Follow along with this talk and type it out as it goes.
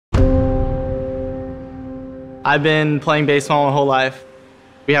I've been playing baseball my whole life.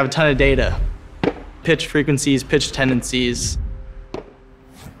 We have a ton of data. Pitch frequencies, pitch tendencies.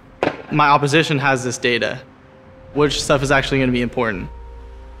 My opposition has this data. Which stuff is actually going to be important?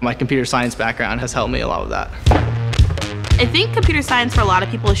 My computer science background has helped me a lot with that. I think computer science for a lot of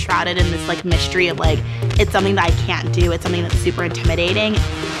people is shrouded in this mystery of it's something that I can't do, it's something that's super intimidating.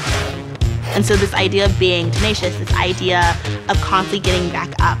 And so this idea of being tenacious, this idea of constantly getting back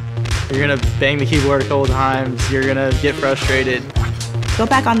up. You're gonna bang the keyboard a couple times, you're gonna get frustrated. Go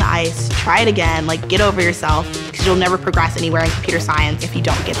back on the ice, try it again, get over yourself, because you'll never progress anywhere in computer science if you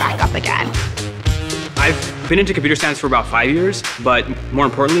don't get back up again. I've been into computer science for about 5 years, but more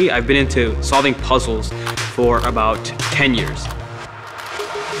importantly, I've been into solving puzzles for about 10 years.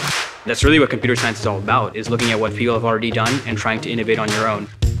 That's really what computer science is all about, is looking at what people have already done and trying to innovate on your own.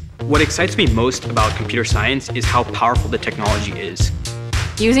 What excites me most about computer science is how powerful the technology is.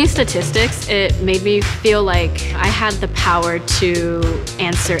 Using statistics, it made me feel like I had the power to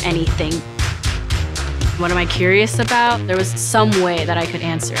answer anything. What am I curious about? There was some way that I could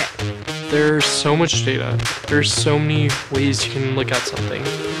answer it. There's so much data. There's so many ways you can look at something.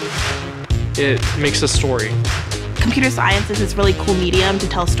 It makes a story. Computer science is this really cool medium to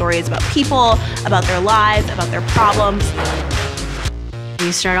tell stories about people, about their lives, about their problems.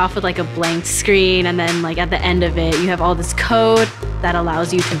 You start off with a blank screen, and then at the end of it, you have all this code that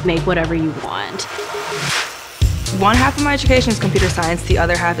allows you to make whatever you want. One half of my education is computer science, the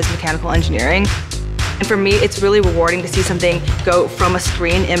other half is mechanical engineering. And for me, it's really rewarding to see something go from a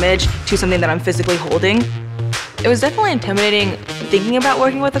screen image to something that I'm physically holding. It was definitely intimidating thinking about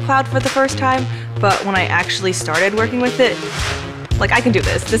working with the cloud for the first time, but when I actually started working with it, I can do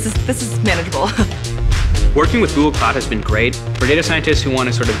this. This is manageable. Working with Google Cloud has been great. For data scientists who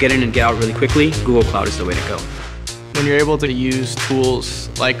want to get in and get out really quickly, Google Cloud is the way to go. When you're able to use tools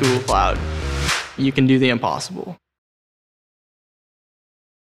like Google Cloud, you can do the impossible.